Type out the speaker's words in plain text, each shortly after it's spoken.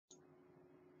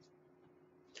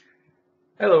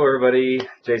Hello everybody,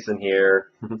 Jason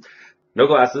here. No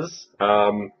glasses.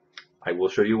 I will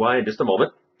show you why in just a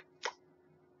moment.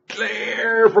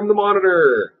 Glare from the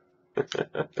monitor!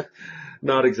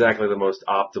 Not exactly the most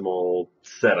optimal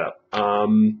setup.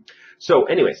 So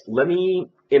anyways, let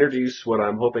me introduce what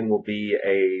I'm hoping will be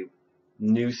a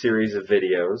new series of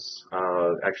videos,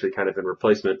 actually kind of in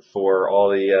replacement for all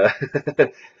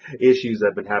the issues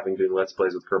I've been having doing Let's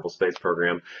Plays with Kerbal Space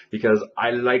Program, because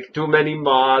I like too many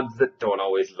mods that don't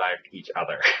always like each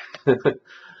other.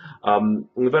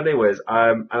 But anyways,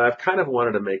 I've kind of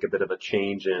wanted to make a bit of a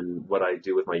change in what I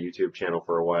do with my YouTube channel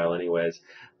for a while anyways,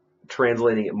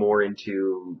 translating it more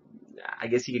into, I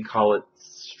guess you could call it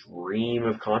stream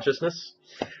of consciousness.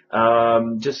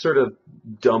 Just sort of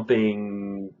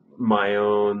dumping my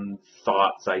own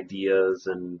thoughts, ideas,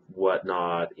 and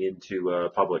whatnot into a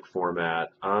public format.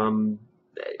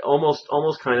 Almost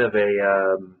kind of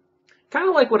kind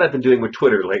of like what I've been doing with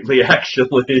Twitter lately,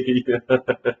 actually.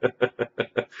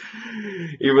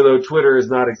 Even though Twitter is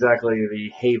not exactly the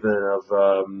haven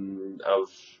of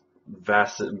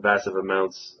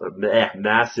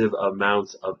massive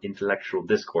amounts of intellectual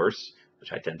discourse,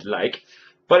 which I tend to like.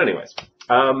 But anyways,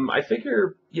 I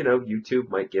figure, YouTube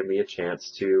might give me a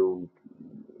chance to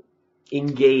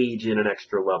engage in an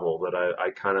extra level that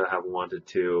I kind of have wanted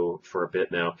to for a bit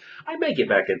now. I may get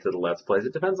back into the Let's Plays.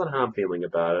 It depends on how I'm feeling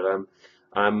about it.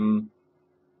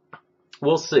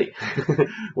 We'll see.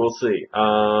 We'll see.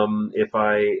 If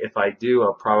I do,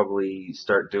 I'll probably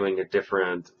start doing a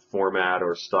different format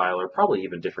or style, or probably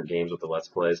even different games with the Let's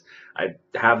Plays. I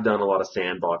have done a lot of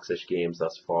sandbox-ish games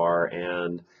thus far,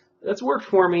 and that's worked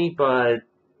for me, but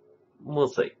we'll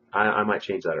see. I might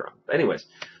change that around. Anyways,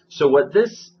 so what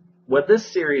this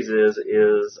series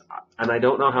is, and I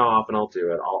don't know how often I'll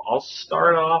do it. I'll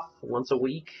start off once a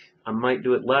week. I might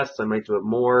do it less. I might do it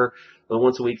more. The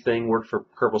once a week thing worked for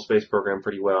Kerbal Space Program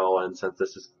pretty well, and since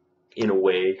this is in a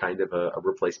way kind of a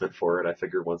replacement for it, I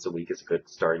figure once a week is a good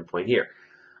starting point here.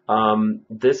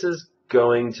 This is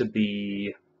going to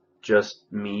be just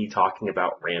me talking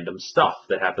about random stuff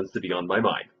that happens to be on my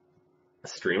mind,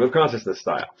 stream of consciousness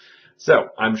style. So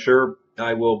I'm sure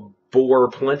I will bore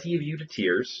plenty of you to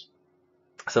tears.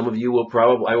 Some of you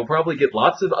I will probably get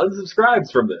lots of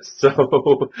unsubscribes from this,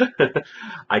 so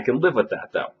I can live with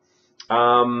that though.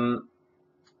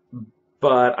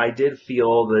 But I did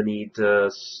feel the need to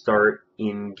start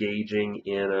engaging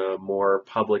in a more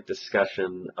public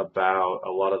discussion about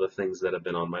a lot of the things that have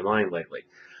been on my mind lately.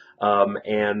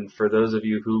 And for those of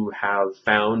you who have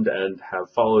found and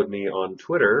have followed me on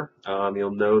Twitter,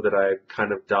 you'll know that I've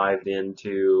kind of dived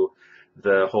into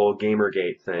the whole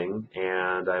Gamergate thing,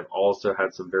 and I've also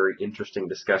had some very interesting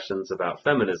discussions about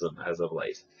feminism as of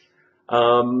late.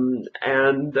 And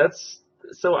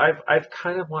so I've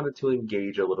kind of wanted to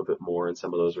engage a little bit more in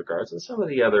some of those regards, and some of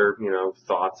the other,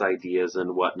 thoughts, ideas,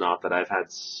 and whatnot that I've had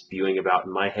spewing about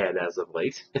in my head as of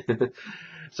late.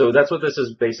 So that's what this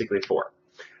is basically for.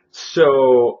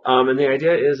 So, and the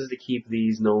idea is to keep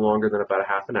these no longer than about a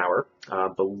half an hour.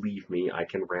 Believe me, I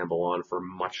can ramble on for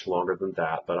much longer than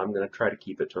that, but I'm going to try to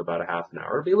keep it to about a half an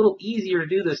hour. It'll be a little easier to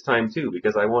do this time, too,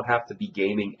 because I won't have to be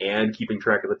gaming and keeping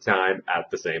track of the time at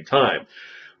the same time,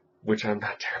 which I'm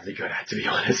not terribly good at, to be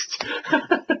honest.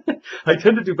 I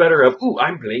tend to do better of, ooh,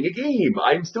 I'm playing a game.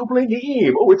 I'm still playing a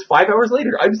game. Oh, it's 5 hours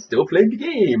later. I'm still playing a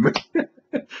game.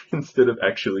 Instead of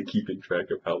actually keeping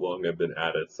track of how long I've been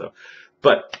at it.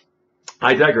 But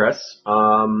I digress.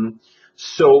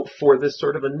 So for this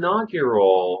sort of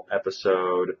inaugural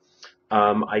episode,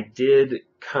 I did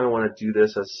kind of want to do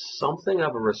this as something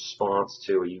of a response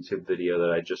to a YouTube video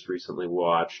that I just recently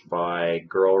watched by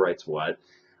Girl Writes What.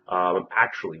 I'm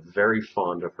actually very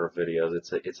fond of her videos.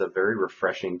 It's a very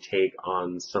refreshing take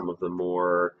on some of the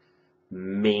more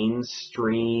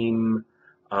mainstream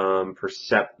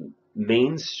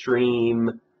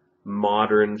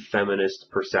modern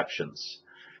feminist perceptions.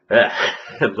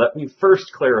 Let me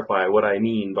first clarify what I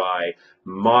mean by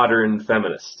modern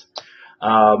feminist.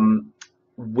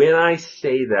 When I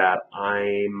say that,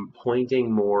 I'm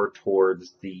pointing more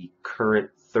towards the current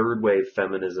third wave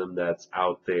feminism that's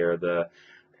out there.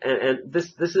 And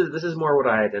this is more what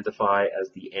I identify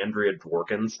as the Andrea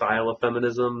Dworkin style of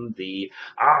feminism.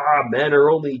 Men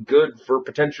are only good for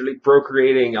potentially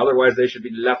procreating, otherwise they should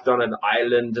be left on an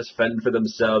island to fend for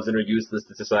themselves and are useless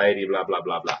to society, blah, blah,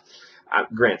 blah, blah.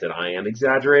 Granted, I am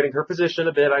exaggerating her position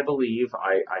a bit, I believe.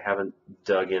 I haven't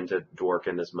dug into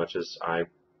Dworkin as much as I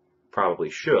probably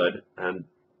should, and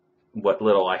what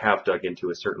little I have dug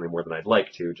into is certainly more than I'd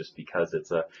like to, just because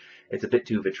it's a bit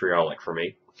too vitriolic for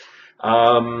me.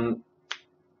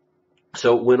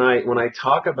 So when I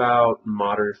talk about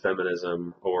modern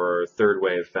feminism or third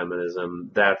wave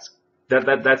feminism, that's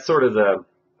sort of the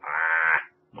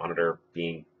monitor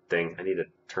being thing. I need to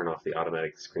turn off the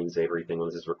automatic screensaver thing when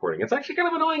this is recording. It's actually kind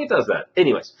of annoying it does that.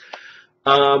 Anyways,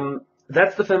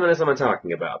 that's the feminism I'm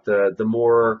talking about. The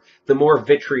more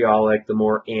vitriolic, the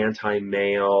more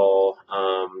anti-male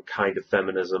kind of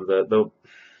feminism. The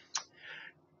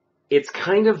it's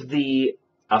kind of the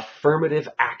affirmative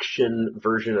action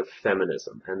version of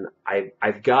feminism, and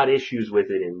I've got issues with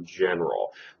it in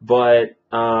general. But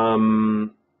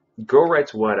Girl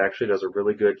Writes What actually does a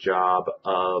really good job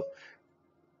of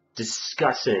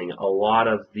discussing a lot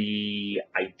of the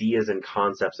ideas and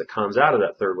concepts that comes out of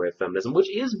that third wave feminism,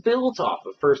 which is built off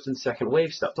of first and second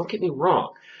wave stuff. Don't get me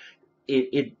wrong.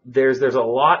 There's a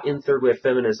lot in third wave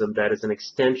feminism that is an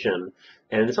extension,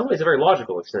 and in some ways a very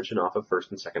logical extension off of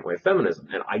first and second wave feminism.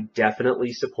 And I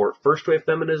definitely support first wave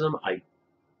feminism. I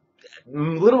a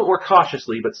little bit more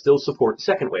cautiously, but still support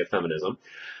second wave feminism.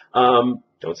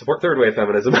 Don't support third wave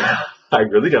feminism. I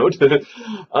really don't.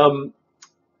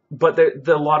 But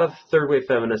a lot of third wave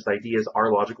feminist ideas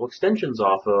are logical extensions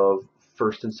off of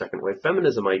first and second wave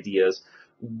feminism ideas,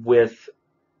 with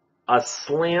a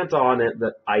slant on it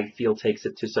that I feel takes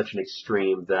it to such an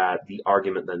extreme that the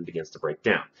argument then begins to break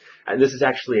down. And this is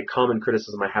actually a common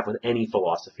criticism I have with any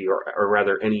philosophy, or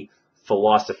rather any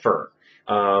philosopher.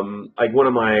 Like one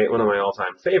of my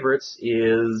all-time favorites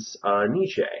is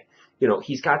Nietzsche. You know,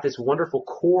 he's got this wonderful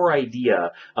core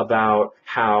idea about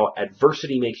how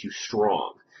adversity makes you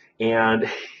strong. And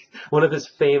one of his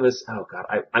famous, oh God,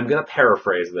 I'm going to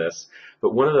paraphrase this,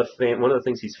 but one of the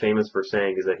things he's famous for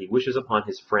saying is that he wishes upon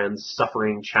his friends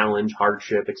suffering, challenge,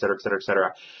 hardship, et cetera, et cetera, et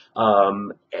cetera,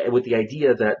 with the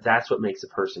idea that that's what makes a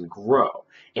person grow.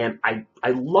 And I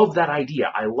love that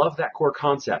idea. I love that core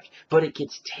concept, but it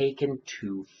gets taken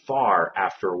too far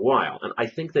after a while. And I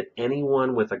think that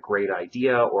anyone with a great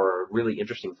idea or a really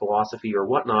interesting philosophy or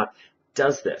whatnot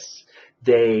does this.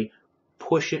 They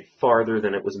push it farther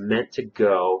than it was meant to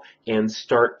go and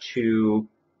start to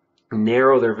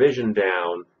narrow their vision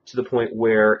down to the point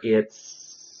where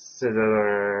it's a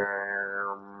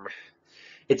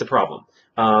problem,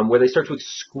 where they start to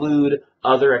exclude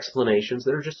other explanations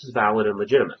that are just as valid and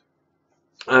legitimate.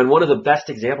 And one of the best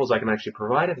examples I can actually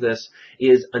provide of this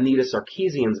is Anita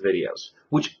Sarkeesian's videos,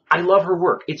 which I love her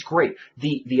work. It's great.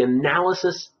 The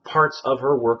analysis parts of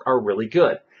her work are really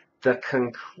good. The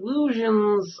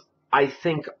conclusions, I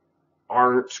think,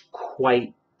 aren't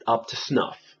quite up to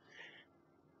snuff.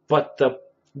 But the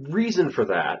reason for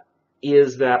that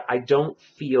is that I don't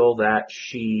feel that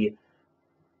she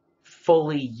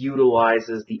fully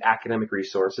utilizes the academic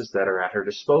resources that are at her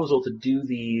disposal to do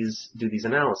these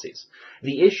analyses.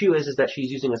 The issue is that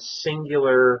she's using a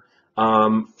singular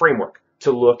framework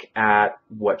to look at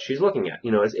what she's looking at.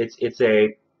 You know, it's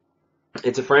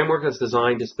a framework that's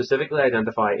designed to specifically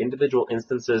identify individual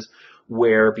instances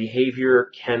where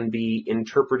behavior can be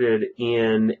interpreted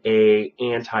in a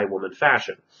anti-woman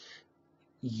fashion.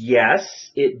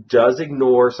 Yes, it does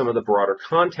ignore some of the broader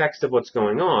context of what's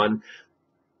going on,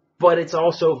 but it's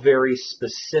also very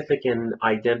specific in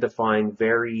identifying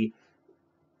very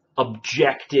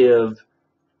objective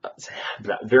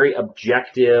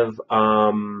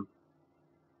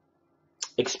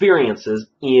experiences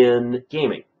in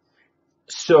gaming.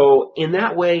 So in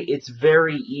that way, it's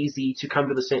very easy to come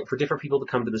to the same, for different people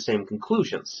to come to the same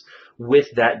conclusions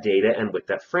with that data and with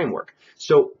that framework.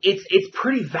 So it's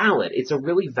pretty valid. It's a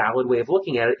really valid way of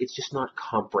looking at it. It's just not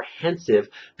comprehensive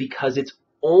because it's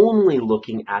only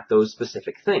looking at those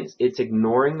specific things. It's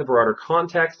ignoring the broader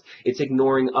context. It's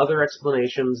ignoring other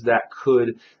explanations that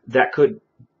could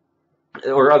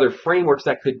or other frameworks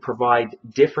that could provide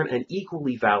different and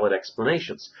equally valid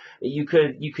explanations. You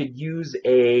could use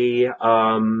a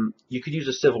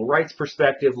civil rights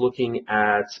perspective looking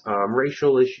at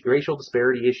racial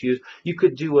disparity issues. You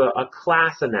could do a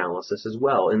class analysis as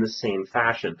well in the same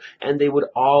fashion, and they would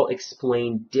all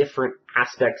explain different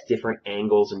aspects, different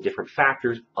angles, and different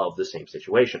factors of the same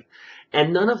situation.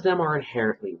 And none of them are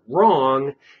inherently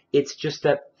wrong. It's just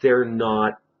that they're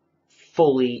not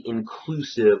fully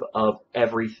inclusive of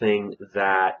everything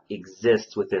that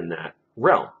exists within that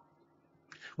realm,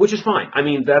 which is fine. I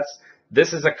mean,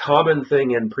 this is a common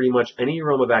thing in pretty much any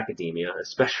realm of academia,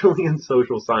 especially in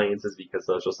social sciences, because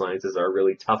social sciences are a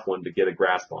really tough one to get a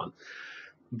grasp on.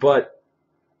 But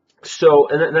so,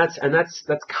 and that's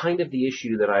kind of the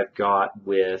issue that I've got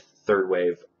with third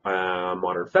wave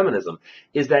modern feminism,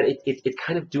 is that it's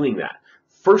kind of doing that.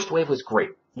 First wave was great.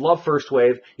 Love first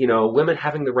wave, you know, women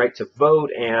having the right to vote,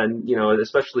 and, you know,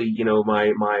 especially, you know,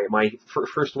 my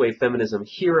first wave feminism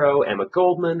hero, Emma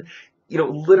Goldman.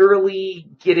 literally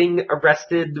getting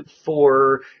arrested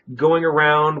for going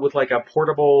around with like a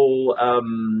portable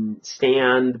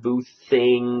stand booth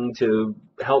thing to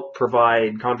help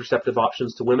provide contraceptive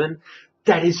options to women.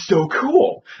 That is so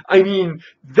cool. I mean,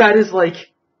 that is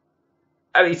like,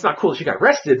 I mean, it's not cool that she got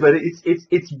arrested, but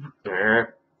it's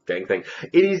dang thing.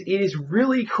 It is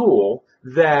really cool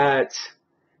that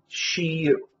she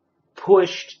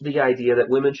pushed the idea that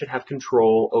women should have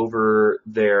control over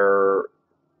their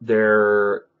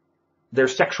their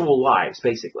sexual lives,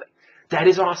 basically. That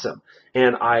is awesome,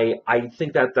 and I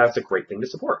think that that's a great thing to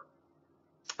support.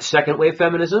 Second wave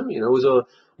feminism,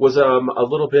 was a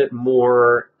little bit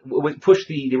more, pushed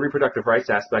the reproductive rights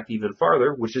aspect even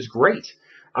farther, which is great.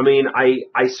 I mean,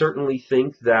 I certainly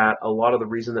think that a lot of the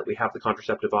reason that we have the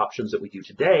contraceptive options that we do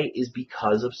today is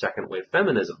because of second wave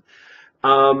feminism.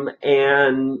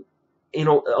 And a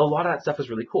lot of that stuff is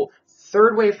really cool.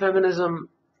 Third wave feminism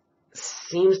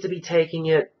seems to be taking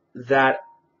it that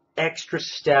extra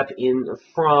step in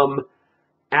from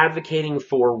advocating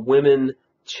for women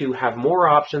to have more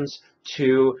options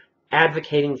to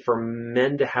advocating for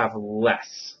men to have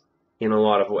less in a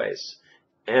lot of ways.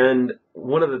 And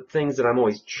one of the things that I'm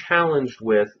always challenged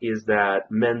with is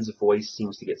that men's voice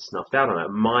seems to get snuffed out on it,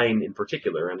 mine in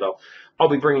particular. And I'll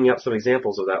be bringing up some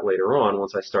examples of that later on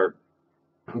once I start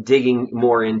digging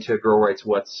more into Girl Writes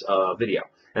What's video.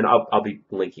 And I'll be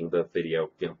linking the video,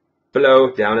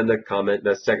 below, down in the comment,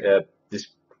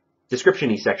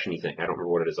 description-y, section-y thing. I don't remember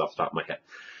what it is off the top of my head.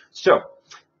 So,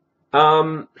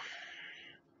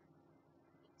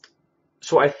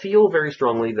 so I feel very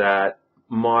strongly that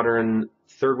modern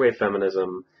third wave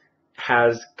feminism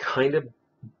has kind of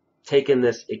taken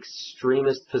this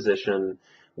extremist position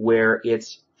where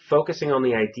it's focusing on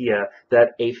the idea that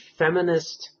a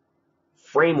feminist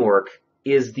framework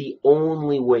is the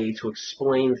only way to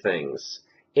explain things.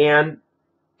 And,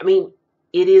 I mean,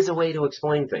 it is a way to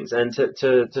explain things. And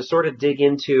to sort of dig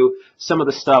into some of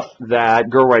the stuff that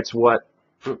Girl Writes What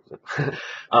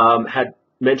had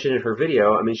mentioned in her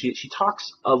video, I mean, she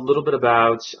talks a little bit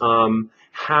about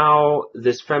how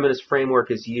this feminist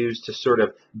framework is used to sort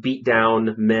of beat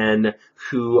down men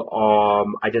who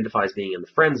identify as being in the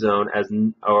friend zone,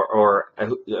 or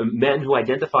men who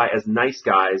identify as nice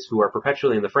guys who are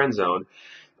perpetually in the friend zone.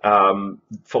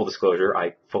 Full disclosure,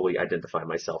 I fully identify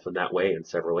myself in that way in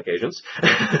several occasions.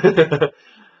 By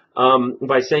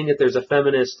saying that there's a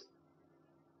feminist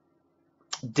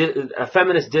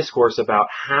discourse about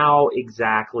how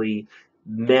exactly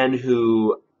men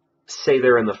who say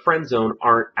they're in the friend zone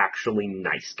aren't actually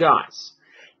nice guys.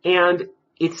 And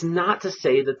it's not to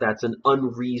say that that's an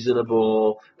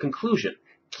unreasonable conclusion.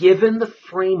 Given the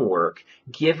framework,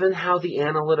 given how the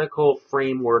analytical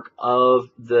framework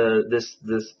of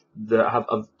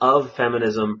of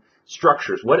feminism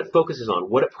structures, what it focuses on,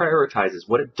 what it prioritizes,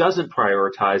 what it doesn't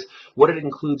prioritize, what it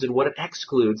includes and what it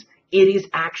excludes, it is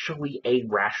actually a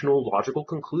rational, logical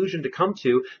conclusion to come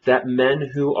to that men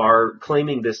who are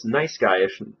claiming this nice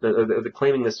guyish,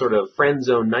 claiming this sort of friend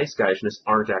zone nice guyishness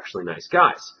aren't actually nice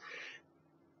guys.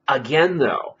 Again,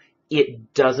 though,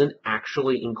 it doesn't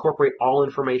actually incorporate all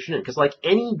information in. Because like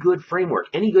any good framework,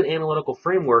 any good analytical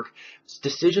framework,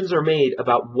 decisions are made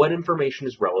about what information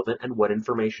is relevant and what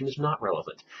information is not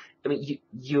relevant. I mean,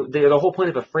 the whole point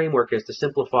of a framework is to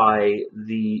simplify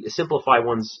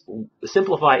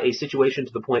a situation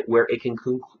to the point where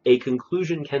a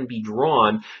conclusion can be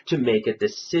drawn to make a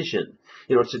decision,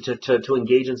 to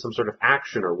engage in some sort of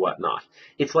action or whatnot.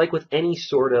 It's like with any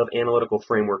sort of analytical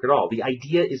framework at all. The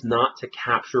idea is not to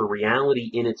capture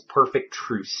reality in its perfect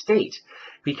true state,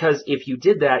 because if you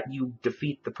did that, you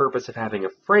defeat the purpose of having a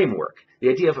framework. The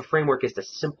idea of a framework is to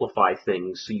simplify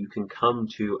things so you can come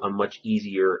to a much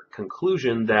easier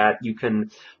conclusion that you can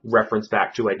reference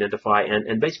back to, identify,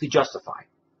 and basically justify.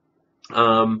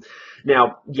 Now,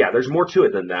 yeah, there's more to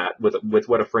it than that with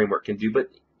what a framework can do, but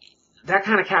that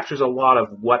kind of captures a lot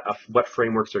of what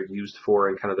frameworks are used for,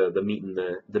 and kind of the meat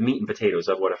and potatoes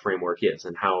of what a framework is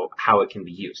and how it can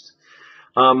be used.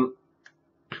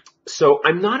 So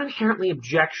I'm not inherently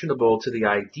objectionable to the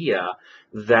idea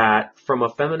that, from a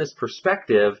feminist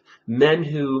perspective, men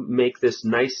who make this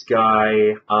nice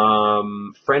guy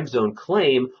friend zone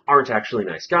claim aren't actually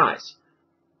nice guys.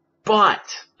 But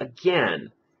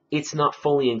again, it's not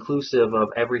fully inclusive of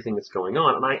everything that's going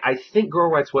on. And I think Girl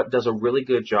Writes What does a really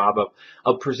good job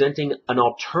of presenting an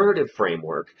alternative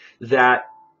framework that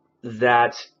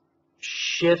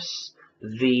shifts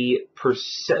the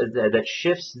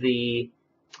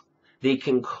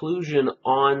conclusion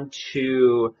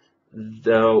onto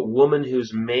the woman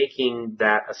who's making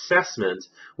that assessment,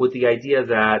 with the idea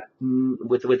that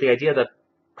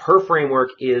her framework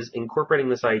is incorporating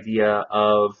this idea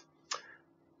of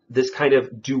this kind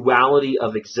of duality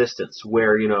of existence,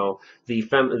 where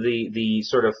the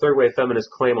sort of third wave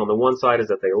feminist claim on the one side is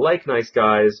that they like nice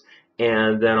guys,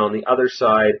 and then on the other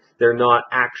side they're not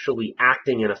actually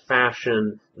acting in a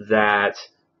fashion that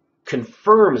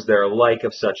confirms their like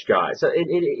of such guys. So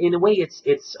in a way,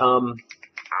 it's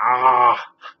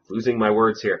losing my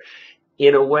words here.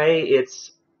 In a way,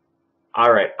 it's all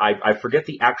right. I forget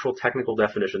the actual technical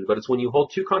definition, but it's when you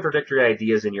hold two contradictory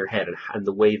ideas in your head and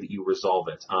the way that you resolve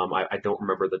it. I don't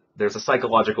remember there's a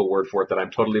psychological word for it that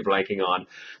I'm totally blanking on.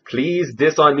 Please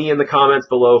diss on me in the comments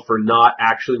below for not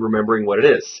actually remembering what it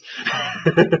is.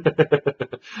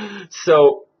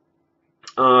 So,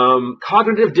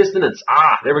 cognitive dissonance.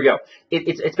 There we go.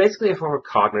 It's basically a form of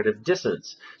cognitive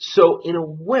dissonance. So in a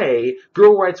way,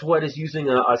 Girl Writes What is using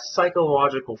a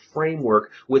psychological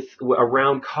framework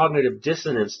around cognitive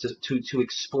dissonance to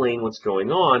explain what's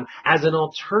going on as an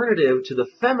alternative to the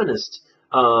feminist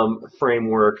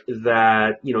framework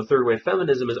that third wave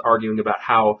feminism is arguing about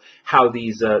how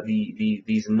these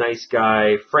nice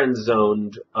guy friend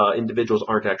zoned individuals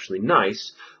aren't actually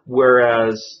nice,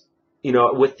 whereas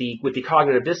with the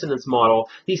cognitive dissonance model,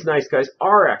 these nice guys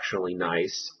are actually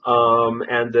nice,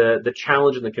 and the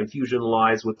challenge and the confusion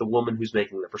lies with the woman who's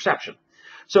making the perception.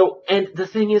 So, and the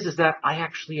thing is that I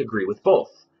actually agree with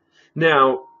both.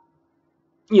 Now,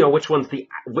 which one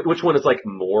is like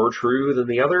more true than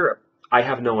the other? I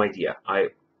have no idea.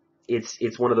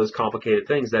 It's one of those complicated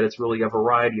things that it's really a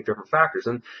variety of different factors,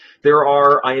 and there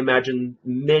are, I imagine,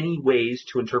 many ways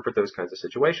to interpret those kinds of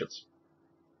situations.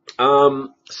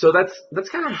 So that's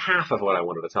kind of half of what I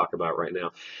wanted to talk about right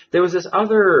now. There was this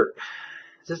other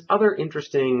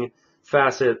interesting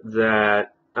facet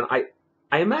that, and I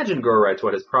imagine Girl Writes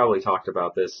What has probably talked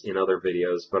about this in other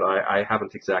videos, but I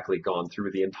haven't exactly gone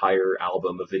through the entire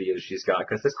album of videos she's got,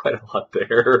 because there's quite a lot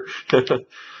there.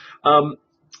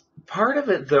 Part of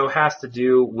it, though, has to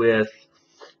do with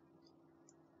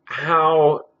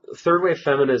how third wave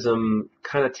feminism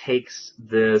kind of takes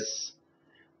this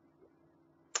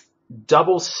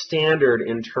double standard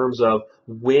in terms of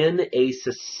when a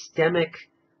systemic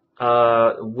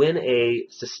analysis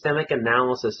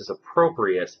is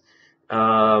appropriate,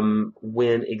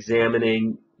 when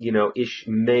examining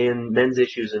men's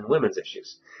issues and women's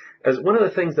issues. As one of the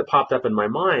things that popped up in my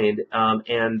mind,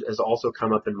 and has also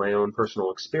come up in my own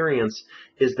personal experience,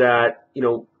 is that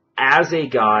as a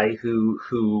guy who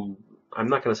I'm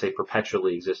not going to say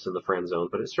perpetually exists in the friend zone,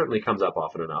 but it certainly comes up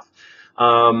often enough.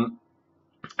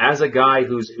 As a guy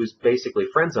who's basically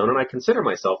friend zone, and I consider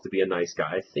myself to be a nice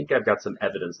guy, I think I've got some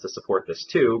evidence to support this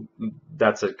too.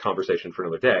 That's a conversation for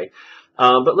another day.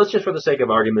 But let's just, for the sake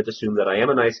of argument, assume that I am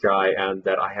a nice guy and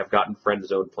that I have gotten friend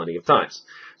zoned plenty of times.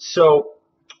 So,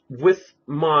 with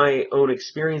my own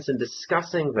experience in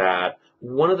discussing that,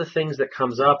 one of the things that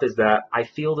comes up is that I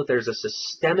feel that there's a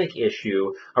systemic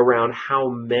issue around how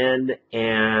men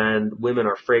and women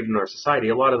are framed in our society.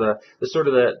 A lot of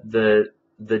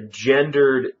the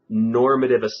gendered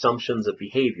normative assumptions of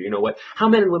behavior, how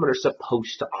men and women are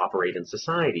supposed to operate in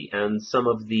society, and some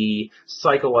of the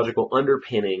psychological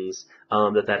underpinnings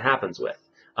that happens with.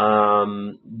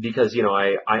 Because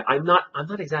I'm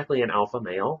not exactly an alpha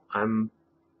male. I'm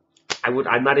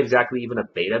not exactly even a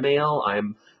beta male.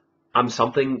 I'm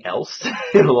something else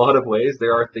in a lot of ways.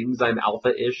 There are things I'm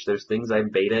alpha-ish. There's things I'm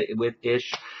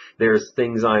beta-with-ish. There's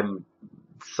things I'm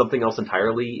something else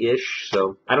entirely-ish.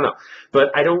 So I don't know, but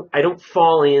I don't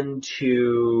fall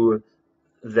into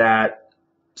that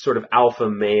sort of alpha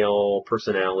male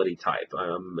personality type.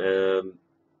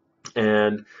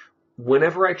 And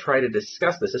whenever I try to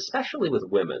discuss this, especially with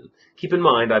women, keep in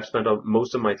mind I've spent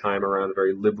most of my time around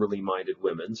very liberally minded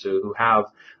women, so who have,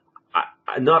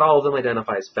 not all of them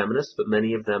identify as feminists, but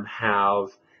many of them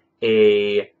have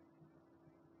a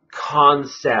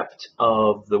concept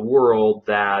of the world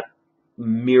that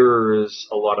mirrors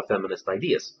a lot of feminist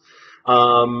ideas.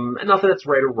 And not that it's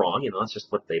right or wrong, it's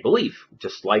just what they believe.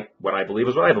 Just like what I believe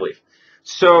is what I believe.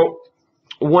 So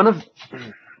one of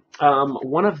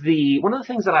the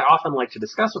things that I often like to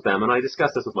discuss with them, and I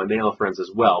discuss this with my male friends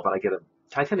as well, but I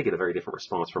tend to get a very different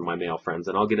response from my male friends,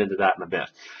 and I'll get into that in a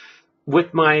bit.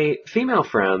 With my female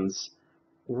friends,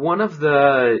 one of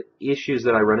the issues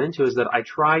that I run into is that I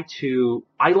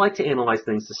like to analyze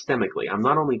things systemically. I'm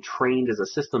not only trained as a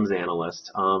systems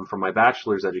analyst from my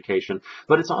bachelor's education,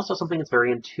 but it's also something that's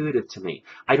very intuitive to me.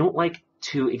 I don't like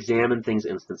to examine things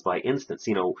instance by instance.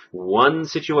 One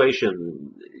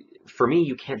situation, for me,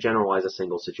 you can't generalize a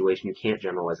single situation. You can't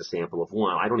generalize a sample of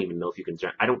one. I don't even know if you can.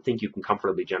 I don't think you can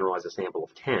comfortably generalize a sample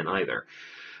of 10 either,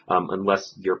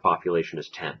 unless your population is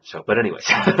 10. So, but anyways,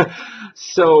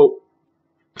 so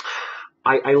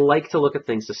I like to look at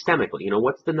things systemically.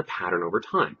 What's been the pattern over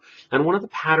time? And one of the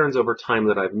patterns over time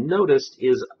that I've noticed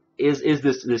is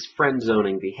this friend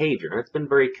zoning behavior. And it's been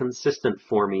very consistent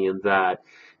for me in that,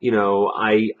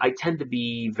 I tend to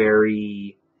be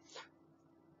very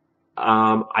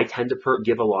I tend to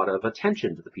give a lot of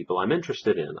attention to the people I'm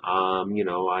interested in.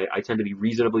 I tend to be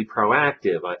reasonably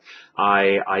proactive.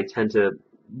 I tend to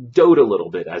dote a little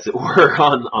bit, as it were,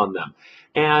 on them.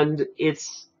 And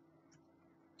it's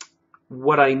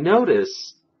what I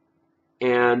notice,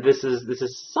 and this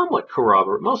is somewhat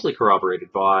mostly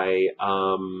corroborated by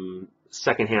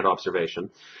secondhand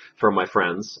observation from my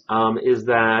friends, is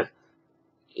that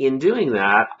in doing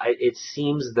that, it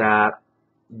seems that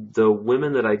the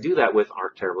women that I do that with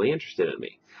aren't terribly interested in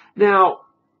me. Now,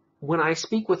 when I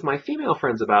speak with my female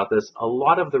friends about this, a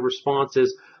lot of the response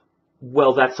is,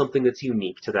 well, that's something that's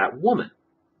unique to that woman.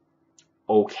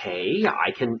 Okay,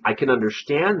 I can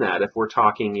understand that if we're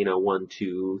talking, 1,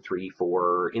 2, 3,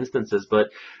 4 instances, but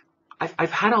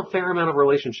I've had a fair amount of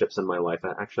relationships in my life.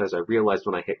 Actually, as I realized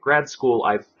when I hit grad school,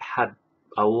 I've had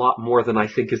a lot more than I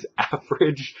think is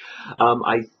average.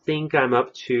 I think I'm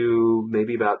up to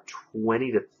maybe about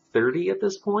 20 to 30 at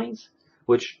this point,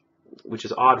 which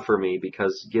is odd for me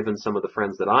because given some of the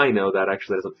friends that I know, that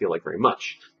actually doesn't feel like very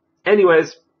much.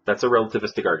 Anyways, that's a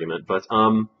relativistic argument, but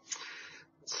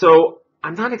so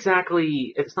it's not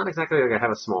exactly like I have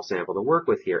a small sample to work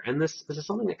with here, and this is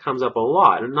something that comes up a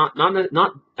lot, and not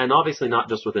and obviously not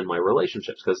just within my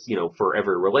relationships, because for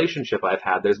every relationship I've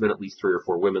had, there's been at least 3 or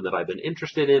 4 women that I've been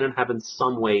interested in and have in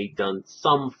some way done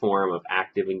some form of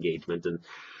active engagement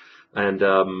and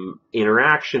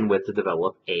interaction with to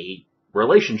develop a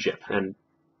relationship. And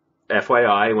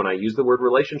FYI, when I use the word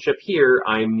relationship here,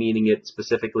 I'm meaning it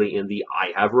specifically in the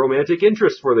I have romantic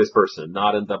interest for this person,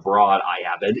 not in the broad I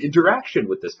have an interaction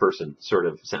with this person sort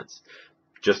of sense.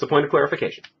 Just a point of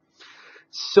clarification.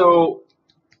 So,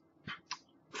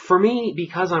 for me,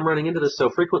 because I'm running into this so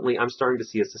frequently, I'm starting to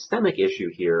see a systemic issue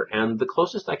here, and the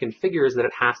closest I can figure is that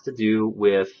it has to do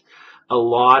with a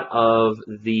lot of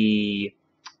the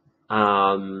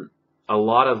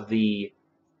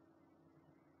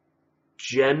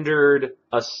gendered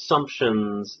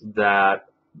assumptions that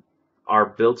are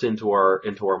built into our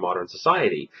modern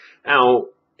society. Now,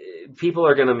 people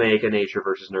are going to make a nature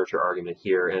versus nurture argument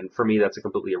here, and for me, that's a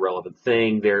completely irrelevant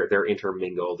thing. They're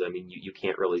intermingled. I mean, you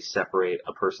can't really separate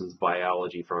a person's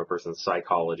biology from a person's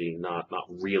psychology. Not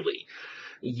really.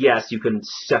 Yes, you can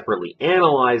separately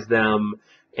analyze them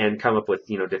and come up with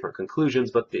different conclusions,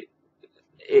 but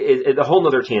it's a whole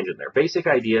nother tangent there. Basic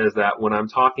idea is that when I'm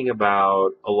talking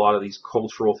about a lot of these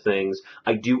cultural things,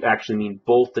 I do actually mean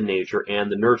both the nature and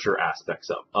the nurture aspects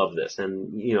of this.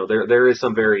 And, there is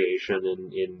some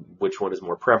variation in which one is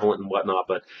more prevalent and whatnot,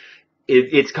 but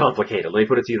it's complicated. Let me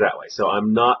put it to you that way. So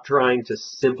I'm not trying to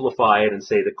simplify it and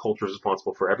say that culture is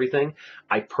responsible for everything.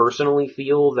 I personally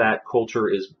feel that culture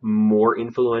is more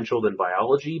influential than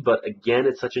biology, but again,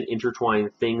 it's such an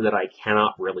intertwined thing that I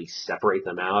cannot really separate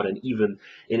them out. And even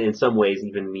in some ways,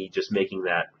 even me just making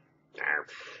that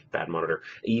bad monitor,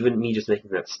 even me just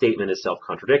making that statement is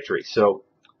self-contradictory. So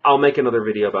I'll make another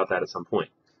video about that at some point.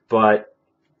 But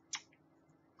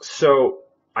so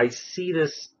I see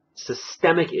this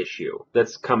systemic issue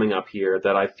that's coming up here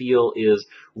that I feel is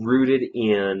rooted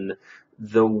in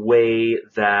the way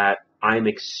that I'm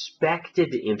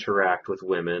expected to interact with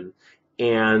women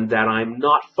and that I'm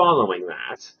not following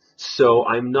that. So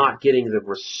I'm not getting the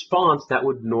response that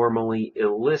would normally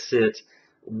elicit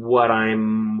what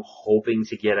I'm hoping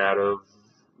to get out of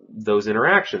those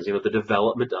interactions, the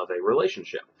development of a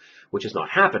relationship, which is not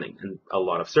happening in a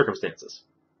lot of circumstances.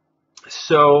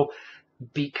 So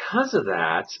because of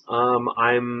that,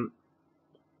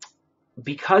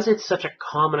 because it's such a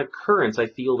common occurrence, I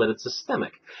feel that it's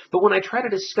systemic. But when I try to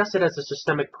discuss it as a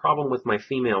systemic problem with my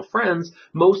female friends,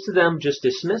 most of them just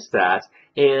dismiss that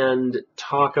and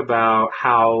talk about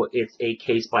how it's a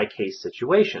case-by-case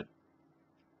situation.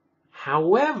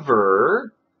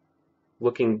 However,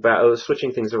 looking back,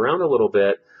 switching things around a little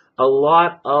bit, a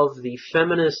lot of the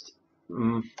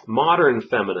modern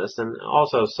feminists, and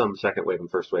also some second wave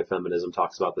and first wave feminism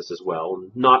talks about this as well,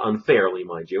 not unfairly,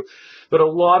 mind you, but a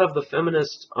lot of the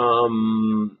feminist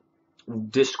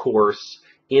discourse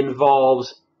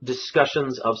involves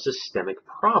discussions of systemic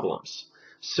problems.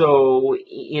 So,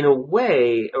 in a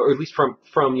way, or at least from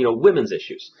women's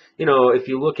issues, if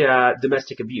you look at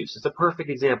domestic abuse, it's a perfect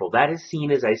example. That is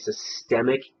seen as a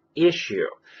systemic issue.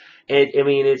 I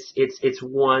mean, it's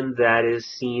one that is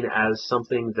seen as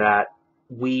something that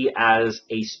we as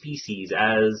a species,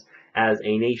 as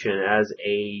a nation, as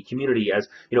a community, as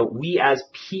we as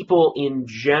people in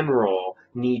general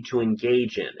need to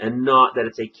engage in, and not that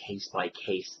it's a case by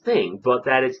case thing, but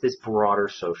that it's this broader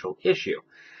social issue.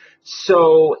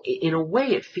 So in a way,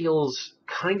 it feels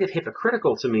kind of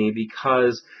hypocritical to me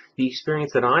because the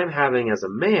experience that I'm having as a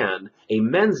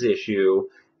men's issue,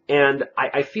 and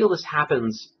I feel this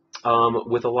happens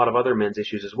with a lot of other men's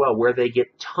issues as well, where they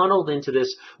get tunneled into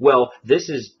this. Well, this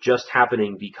is just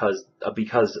happening because of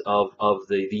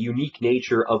the unique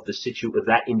nature of of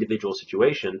that individual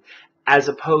situation, as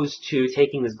opposed to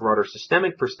taking this broader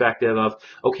systemic perspective of,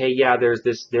 okay, yeah, there's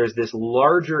this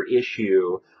larger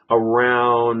issue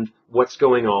around what's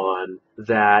going on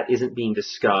that isn't being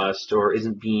discussed or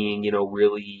isn't being,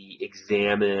 really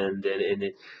examined,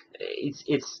 and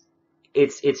it's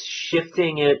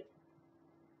shifting it,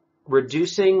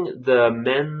 reducing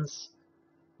men's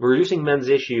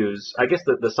issues. I guess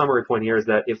the summary point here is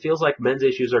that it feels like men's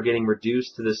issues are getting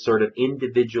reduced to this sort of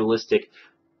individualistic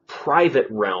private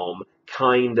realm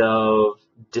kind of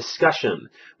discussion,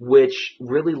 which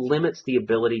really limits the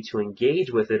ability to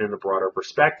engage with it in a broader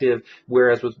perspective,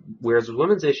 whereas with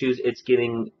women's issues, it's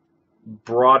getting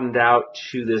broadened out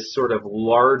to this sort of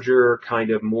larger,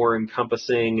 kind of more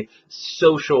encompassing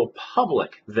social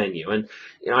public venue. And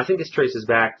I think this traces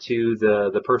back to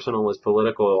the personal is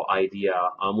political idea,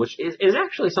 which is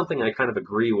actually something I kind of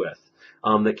agree with.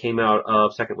 That came out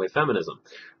of second wave feminism,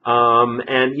 and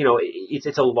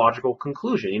it's a logical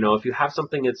conclusion. If you have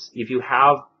if you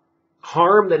have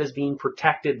harm that is being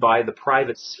protected by the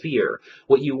private sphere,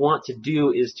 what you want to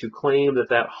do is to claim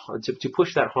to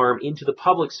push that harm into the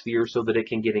public sphere so that it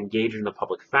can get engaged in a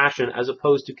public fashion, as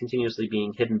opposed to continuously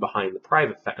being hidden behind the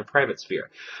private sphere.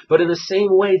 But in the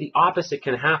same way, the opposite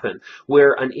can happen,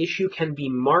 where an issue can be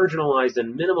marginalized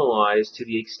and minimalized to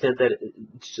the extent that,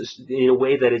 in a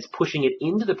way that it's pushing it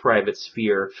into the private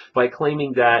sphere by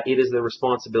claiming that it is the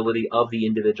responsibility of the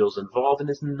individuals involved and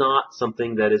is not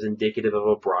something that is indicative of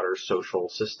a broader social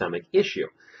systemic issue.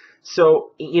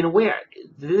 So in a way,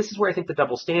 this is where I think the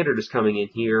double standard is coming in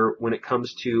here when it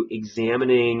comes to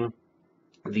examining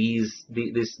the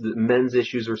men's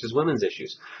issues versus women's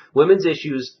issues. Women's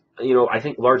issues, I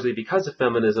think largely because of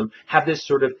feminism, have this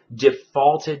sort of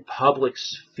defaulted public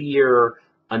sphere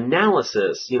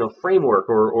analysis, framework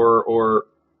or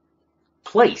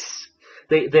place.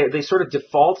 They sort of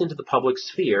default into the public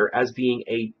sphere as being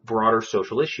a broader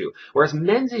social issue, whereas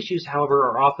men's issues, however,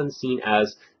 are often seen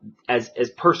as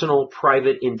personal,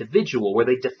 private, individual, where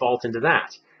they default into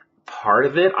that. Part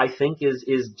of it, I think,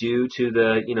 is due to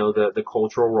the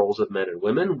cultural roles of men and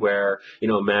women, where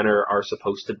men are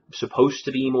supposed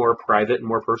to be more private and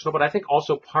more personal. But I think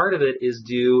also part of it is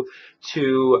due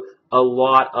to a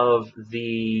lot of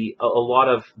the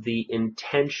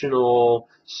intentional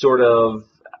sort of,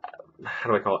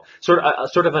 how do I call it?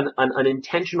 Sort of an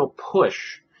intentional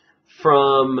push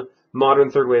from modern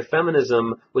third wave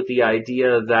feminism with the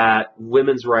idea that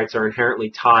women's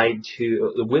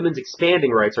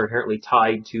expanding rights are inherently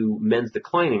tied to men's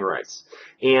declining rights.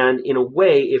 And in a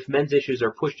way, if men's issues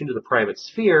are pushed into the private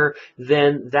sphere,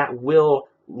 then that will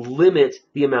limit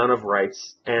the amount of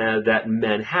rights that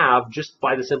men have, just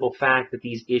by the simple fact that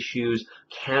these issues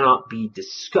cannot be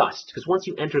discussed. Because once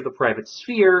you enter the private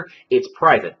sphere, it's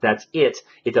private. That's it.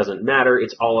 It doesn't matter.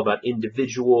 It's all about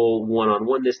individual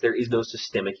one-on-oneness. There is no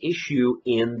systemic issue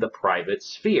in the private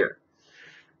sphere.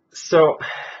 So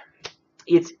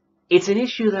it's an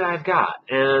issue that I've got,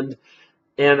 and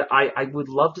I would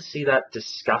love to see that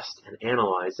discussed and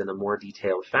analyzed in a more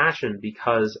detailed fashion,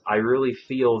 because I really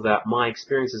feel that my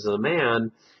experience as a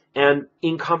man, and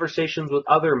in conversations with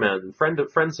other men,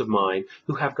 friends of mine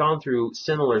who have gone through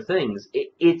similar things,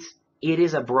 it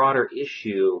is a broader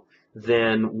issue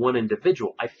than one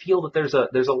individual. I feel that there's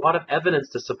a lot of evidence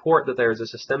to support that there is a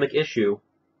systemic issue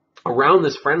around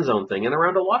this friend zone thing, and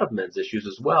around a lot of men's issues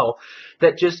as well,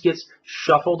 that just gets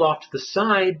shuffled off to the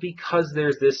side because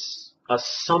there's this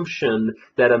assumption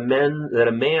that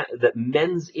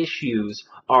men's issues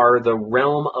are the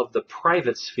realm of the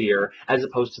private sphere as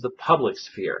opposed to the public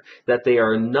sphere, that they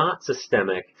are not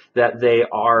systemic, that they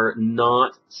are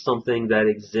not something that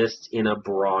exists in a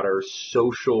broader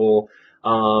social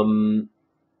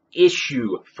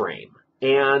issue frame.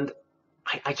 And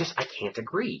I can't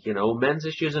agree. Men's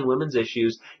issues and women's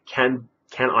issues can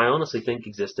I honestly think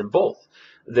exist in both.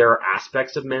 There are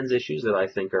aspects of men's issues that I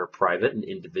think are private and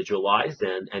individualized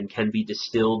and can be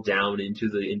distilled down into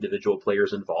the individual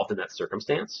players involved in that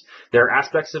circumstance. There are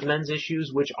aspects of men's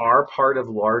issues which are part of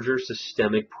larger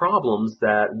systemic problems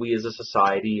that we as a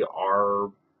society are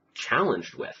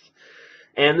challenged with.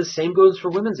 And the same goes for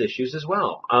women's issues as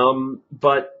well.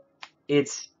 But it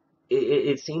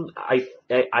seems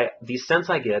the sense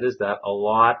I get is that a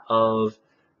lot of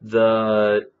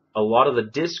the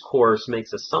discourse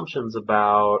makes assumptions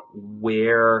about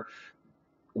where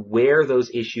those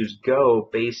issues go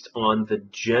based on the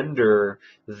gender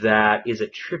that is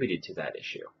attributed to that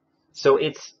issue. So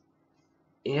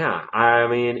I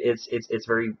mean, it's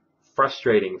very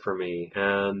frustrating for me,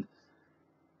 and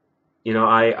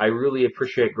I really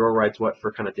appreciate Girl Rights What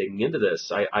for kind of digging into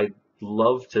this. I'd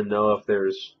love to know if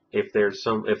there's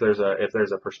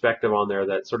a perspective on there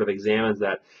that sort of examines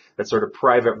that sort of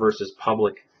private versus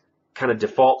public kind of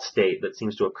default state that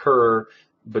seems to occur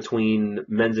between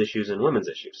men's issues and women's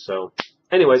issues. So,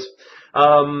 anyways,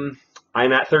 I'm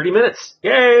at 30 minutes.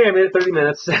 Yay! I made it 30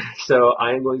 minutes. So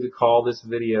I am going to call this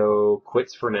video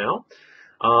quits for now.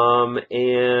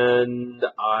 And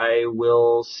I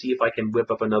will see if I can whip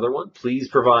up another one. Please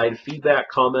provide feedback,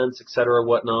 comments, etc.,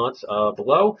 whatnot,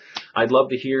 below. I'd love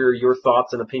to hear your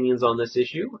thoughts and opinions on this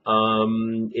issue.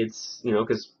 It's,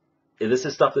 because this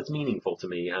is stuff that's meaningful to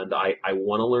me, and I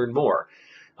want to learn more,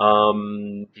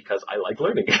 because I like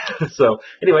learning. So,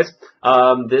 anyways,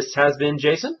 this has been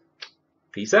Jason.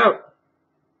 Peace out.